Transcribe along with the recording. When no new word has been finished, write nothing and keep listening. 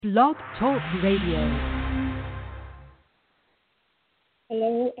Blog Talk Radio.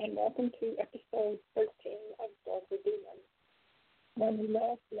 Hello and welcome to episode 13 of Dog the Demon. When we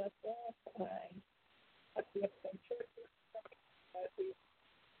left off, I had the adventure as we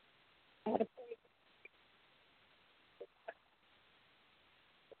had a point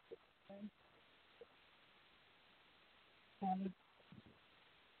and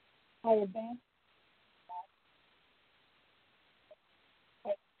I advanced.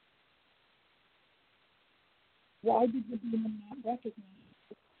 Why did the demon not recognize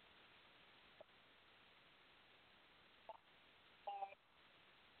me?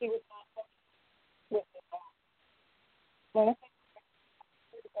 He was not with it.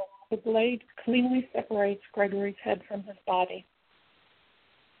 The blade cleanly separates Gregory's head from his body.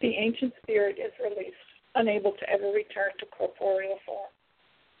 The ancient spirit is released, unable to ever return to corporeal form.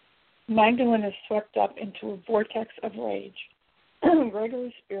 Magdalene is swept up into a vortex of rage.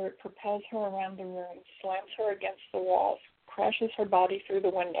 Gregory's spirit propels her around the room, slams her against the walls, crashes her body through the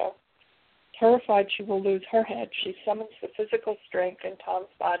window. Terrified she will lose her head, she summons the physical strength in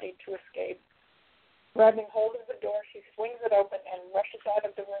Tom's body to escape. Grabbing hold of the door, she swings it open and rushes out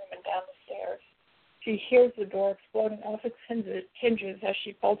of the room and down the stairs. She hears the door exploding off its hinges as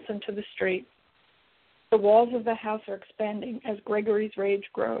she bolts into the street. The walls of the house are expanding as Gregory's rage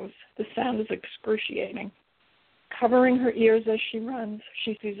grows. The sound is excruciating. Covering her ears as she runs,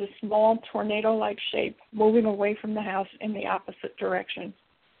 she sees a small tornado-like shape moving away from the house in the opposite direction.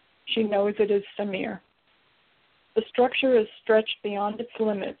 She knows it is Samir. The structure is stretched beyond its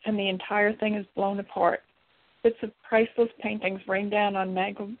limit, and the entire thing is blown apart. Bits of priceless paintings rain down on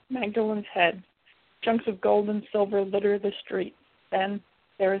Magdalene's head. Chunks of gold and silver litter the street. Then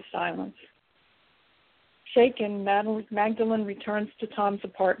there is silence. Shaken, Magdalene returns to Tom's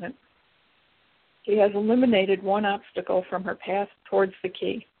apartment. She has eliminated one obstacle from her path towards the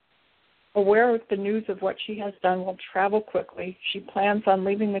key. Aware of the news of what she has done will travel quickly, she plans on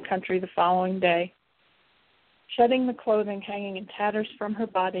leaving the country the following day. Shedding the clothing hanging in tatters from her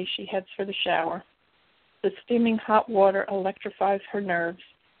body, she heads for the shower. The steaming hot water electrifies her nerves.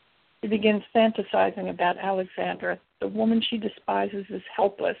 She begins fantasizing about Alexandra. The woman she despises is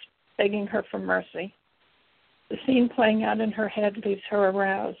helpless, begging her for mercy. The scene playing out in her head leaves her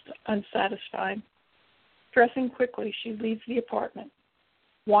aroused, unsatisfied. Dressing quickly, she leaves the apartment.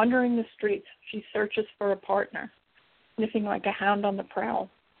 Wandering the streets, she searches for a partner, sniffing like a hound on the prowl.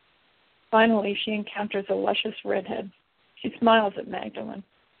 Finally, she encounters a luscious redhead. She smiles at Magdalene.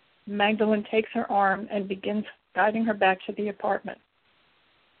 Magdalene takes her arm and begins guiding her back to the apartment.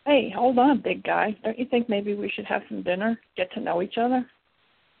 Hey, hold on, big guy. Don't you think maybe we should have some dinner, get to know each other?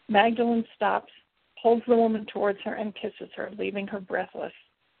 Magdalene stops, pulls the woman towards her, and kisses her, leaving her breathless.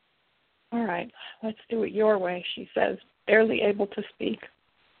 All right, let's do it your way, she says, barely able to speak.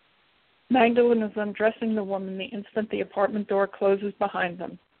 Magdalene is undressing the woman the instant the apartment door closes behind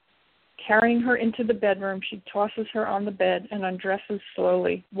them. Carrying her into the bedroom, she tosses her on the bed and undresses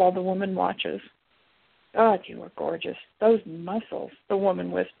slowly while the woman watches. God, you are gorgeous. Those muscles, the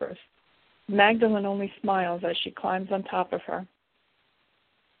woman whispers. Magdalene only smiles as she climbs on top of her.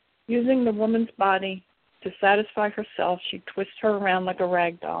 Using the woman's body to satisfy herself, she twists her around like a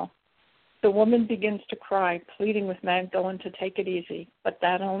rag doll. The woman begins to cry, pleading with Magdalene to take it easy, but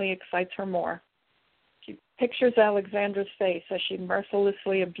that only excites her more. She pictures Alexandra's face as she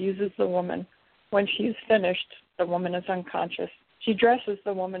mercilessly abuses the woman. When she is finished, the woman is unconscious. She dresses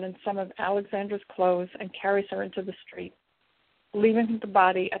the woman in some of Alexandra's clothes and carries her into the street, leaving the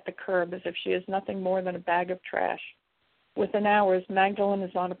body at the curb as if she is nothing more than a bag of trash. Within hours, Magdalene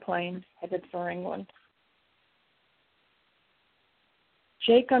is on a plane headed for England.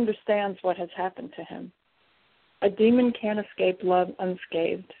 Jake understands what has happened to him. A demon can't escape love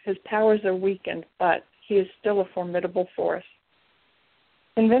unscathed. His powers are weakened, but he is still a formidable force.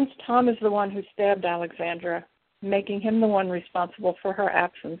 Convinced Tom is the one who stabbed Alexandra, making him the one responsible for her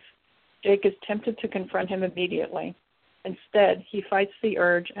absence, Jake is tempted to confront him immediately. Instead, he fights the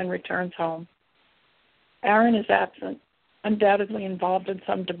urge and returns home. Aaron is absent, undoubtedly involved in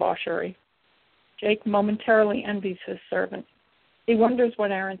some debauchery. Jake momentarily envies his servant. He wonders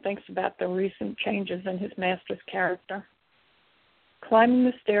what Aaron thinks about the recent changes in his master's character. Climbing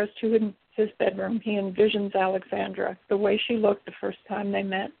the stairs to his bedroom, he envisions Alexandra, the way she looked the first time they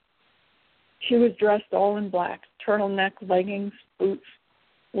met. She was dressed all in black, turtleneck, leggings, boots.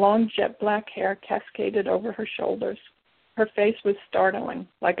 Long jet black hair cascaded over her shoulders. Her face was startling,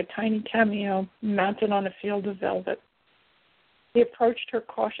 like a tiny cameo mounted on a field of velvet. He approached her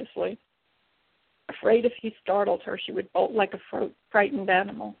cautiously, afraid if he startled her, she would bolt like a frightened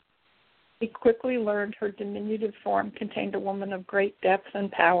animal. He quickly learned her diminutive form contained a woman of great depth and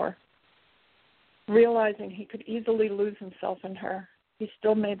power. Realizing he could easily lose himself in her, he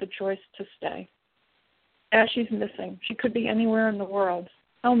still made the choice to stay. As she's missing, she could be anywhere in the world.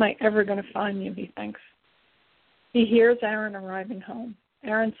 How am I ever going to find you, he thinks. He hears Aaron arriving home.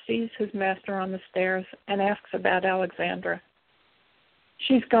 Aaron sees his master on the stairs and asks about Alexandra.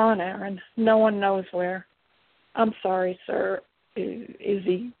 She's gone, Aaron. No one knows where. I'm sorry, sir.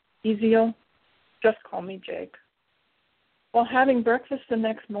 Ezekiel? Just call me Jake. While having breakfast the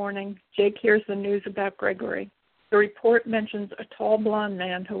next morning, Jake hears the news about Gregory. The report mentions a tall blonde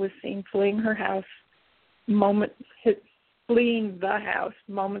man who was seen fleeing the house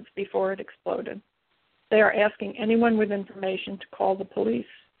moments before it exploded. They are asking anyone with information to call the police.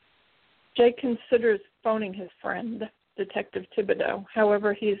 Jake considers phoning his friend, Detective Thibodeau.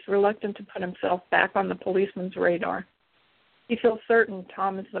 However, he is reluctant to put himself back on the policeman's radar. He feels certain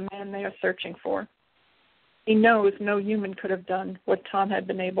Tom is the man they are searching for. He knows no human could have done what Tom had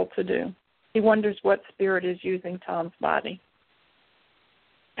been able to do. He wonders what spirit is using Tom's body.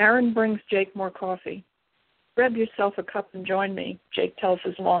 Aaron brings Jake more coffee. Grab yourself a cup and join me, Jake tells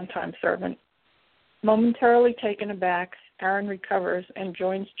his longtime servant. Momentarily taken aback, Aaron recovers and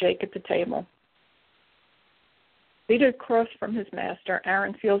joins Jake at the table. Seated across from his master,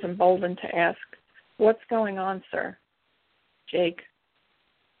 Aaron feels emboldened to ask, "What's going on, sir?" Jake: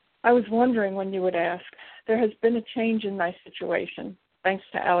 "I was wondering when you would ask. There has been a change in my situation, thanks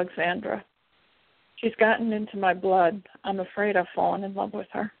to Alexandra. She's gotten into my blood. I'm afraid I've fallen in love with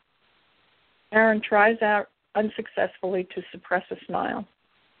her." Aaron tries out unsuccessfully to suppress a smile.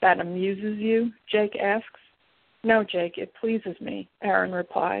 "That amuses you?" Jake asks. "No, Jake, it pleases me," Aaron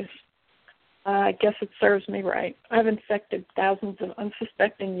replies. "I guess it serves me right. I've infected thousands of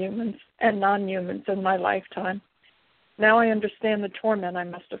unsuspecting humans and non-humans in my lifetime. Now I understand the torment I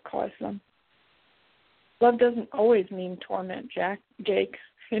must have caused them." "Love doesn't always mean torment, Jake.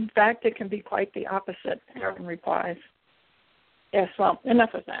 In fact, it can be quite the opposite," Aaron replies. "Yes, well,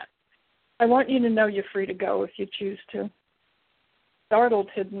 enough of that. I want you to know you're free to go if you choose to." Startled,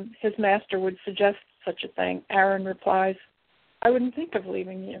 his master would suggest such a thing, Aaron replies, "I wouldn't think of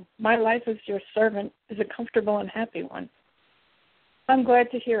leaving you. My life as your servant is a comfortable and happy one." "I'm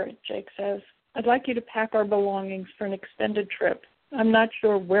glad to hear it," Jake says. "I'd like you to pack our belongings for an extended trip. I'm not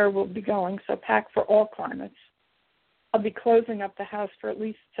sure where we'll be going, so pack for all climates. I'll be closing up the house for at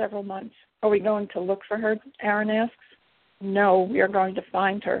least several months. Are we going to look for her?" Aaron asks. "No, we are going to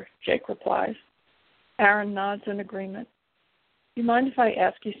find her," Jake replies. Aaron nods in agreement. "Do you mind if I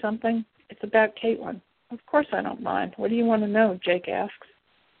ask you something? It's about Caitlin." "Of course I don't mind. What do you want to know?" Jake asks.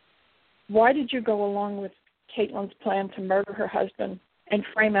 "Why did you go along with Caitlin's plan to murder her husband and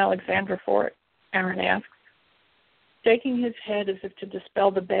frame Alexandra for it?" Aaron asks. Shaking his head as if to dispel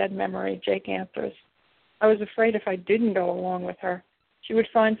the bad memory, Jake answers, "I was afraid if I didn't go along with her, she would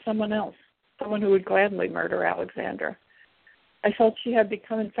find someone else, someone who would gladly murder Alexandra. I felt she had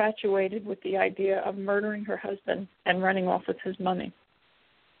become infatuated with the idea of murdering her husband and running off with his money.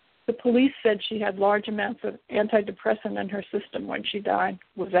 The police said she had large amounts of antidepressant in her system when she died.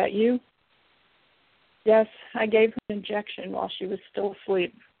 Was that you?" "Yes, I gave her an injection while she was still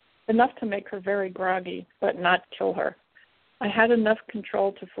asleep, enough to make her very groggy, but not kill her. I had enough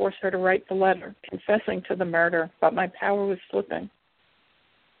control to force her to write the letter, confessing to the murder, but my power was slipping.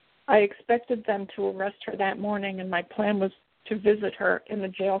 I expected them to arrest her that morning, and my plan was to visit her in the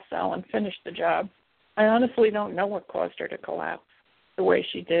jail cell and finish the job. I honestly don't know what caused her to collapse the way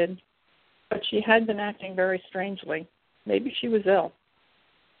she did, but she had been acting very strangely. Maybe she was ill."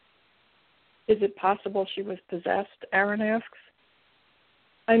 "Is it possible she was possessed?" Aaron asks.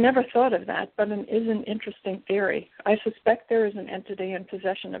 "I never thought of that, but it is an interesting theory. I suspect there is an entity in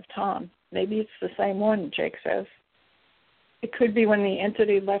possession of Tom. Maybe it's the same one," Jake says. "It could be when the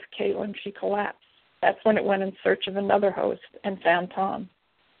entity left Caitlin, she collapsed. That's when it went in search of another host and found Tom.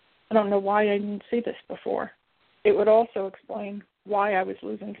 I don't know why I didn't see this before. It would also explain why I was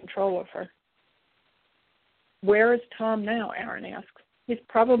losing control of her." "Where is Tom now?" Aaron asks. "He's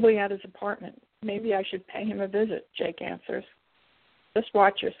probably at his apartment. Maybe I should pay him a visit," Jake answers. "Just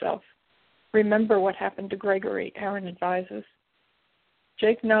watch yourself. Remember what happened to Gregory," Aaron advises.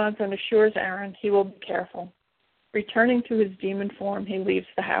 Jake nods and assures Aaron he will be careful. Returning to his demon form, he leaves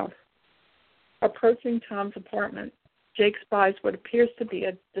the house. Approaching Tom's apartment, Jake spies what appears to be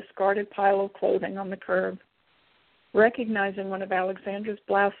a discarded pile of clothing on the curb. Recognizing one of Alexandra's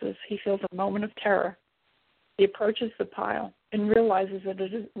blouses, he feels a moment of terror. He approaches the pile and realizes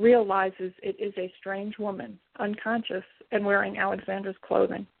it is a strange woman, unconscious and wearing Alexandra's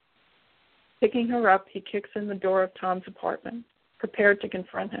clothing. Picking her up, he kicks in the door of Tom's apartment, prepared to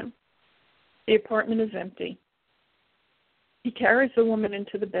confront him. The apartment is empty. He carries the woman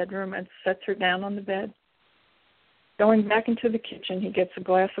into the bedroom and sets her down on the bed. Going back into the kitchen, he gets a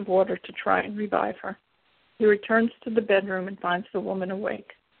glass of water to try and revive her. He returns to the bedroom and finds the woman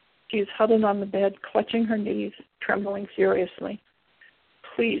awake. She is huddled on the bed, clutching her knees, trembling furiously.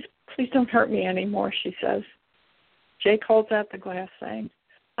 Please don't hurt me anymore, she says. Jake holds out the glass, saying,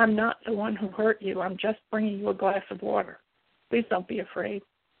 I'm not the one who hurt you. I'm just bringing you a glass of water. Please don't be afraid.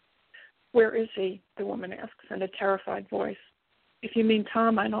 Where is he? The woman asks in a terrified voice. If you mean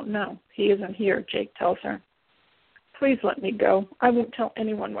Tom, I don't know. He isn't here, Jake tells her. Please let me go. I won't tell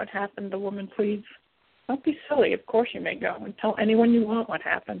anyone what happened, the woman pleads. Don't be silly. Of course you may go and tell anyone you want what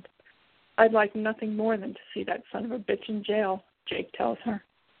happened. I'd like nothing more than to see that son of a bitch in jail, Jake tells her.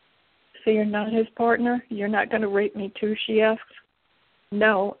 So you're not his partner? You're not going to rape me too, she asks.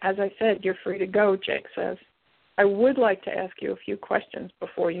 No, as I said, you're free to go, Jake says. I would like to ask you a few questions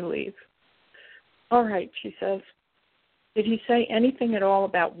before you leave. All right, she says. Did he say anything at all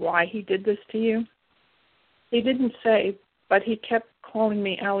about why he did this to you? He didn't say, but he kept calling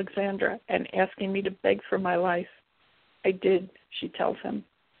me Alexandra and asking me to beg for my life. I did, she tells him.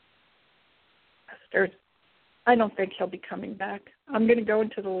 Bastard. I don't think he'll be coming back. I'm going to go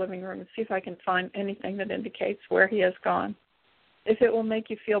into the living room and see if I can find anything that indicates where he has gone. If it will make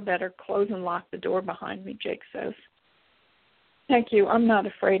you feel better, close and lock the door behind me, Jake says. Thank you. I'm not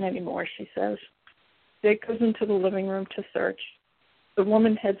afraid anymore, she says. Jake goes into the living room to search. The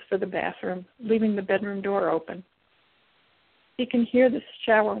woman heads for the bathroom, leaving the bedroom door open. He can hear the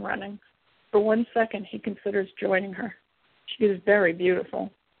shower running. For 1 second, he considers joining her. She is very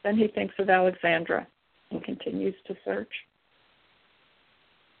beautiful. Then he thinks of Alexandra and continues to search.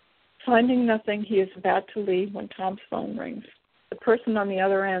 Finding nothing, he is about to leave when Tom's phone rings. The person on the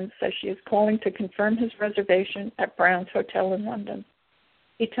other end says she is calling to confirm his reservation at Brown's Hotel in London.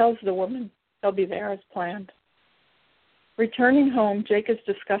 He tells the woman they'll be there as planned. Returning home, Jake is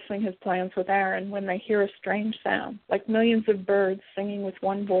discussing his plans with Aaron when they hear a strange sound, like millions of birds singing with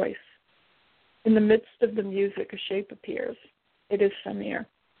one voice. In the midst of the music, a shape appears. It is Samir.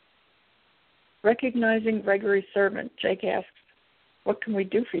 Recognizing Gregory's servant, Jake asks, What can we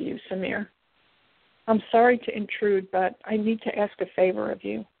do for you, Samir? I'm sorry to intrude, but I need to ask a favor of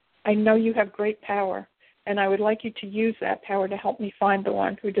you. I know you have great power, and I would like you to use that power to help me find the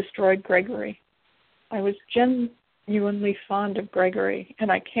one who destroyed Gregory. I was genuinely fond of Gregory,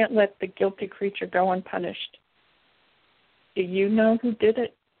 and I can't let the guilty creature go unpunished. Do you know who did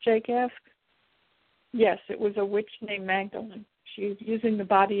it? Jake asked. Yes, it was a witch named Magdalene. She was using the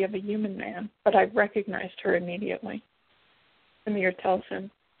body of a human man, but I recognized her immediately. Samir tells him,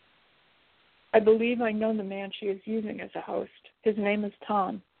 I believe I know the man she is using as a host. His name is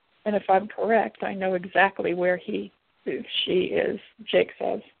Tom, and if I'm correct, I know exactly where she is, Jake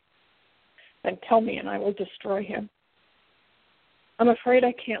says. Then tell me and I will destroy him. I'm afraid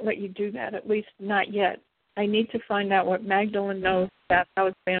I can't let you do that, at least not yet. I need to find out what Magdalene knows about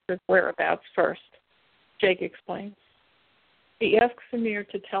Alexandra's whereabouts first, Jake explains. He asks Samir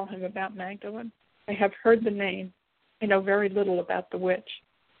to tell him about Magdalene. I have heard the name. I know very little about the witch.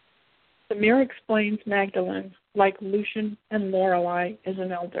 Samir explains Magdalene, like Lucian and Lorelei, is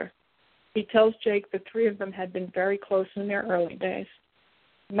an elder. He tells Jake the three of them had been very close in their early days.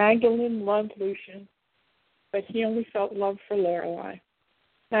 Magdalene loved Lucian, but he only felt love for Lorelei.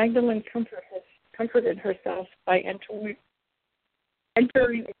 Magdalene comforted herself by entering into a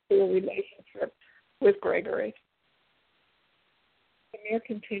relationship with Gregory. Samir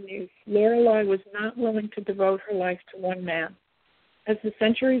continues, Lorelei was not willing to devote her life to one man. As the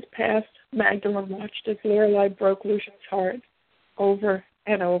centuries passed, Magdalene watched as Lorelei broke Lucian's heart over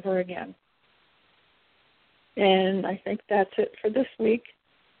and over again. And I think that's it for this week.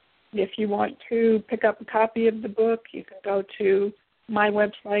 If you want to pick up a copy of the book, you can go to my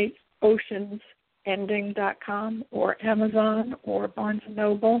website, oceansending.com, or Amazon, or Barnes &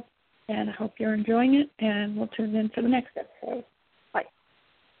 Noble. And I hope you're enjoying it, and we'll tune in for the next episode.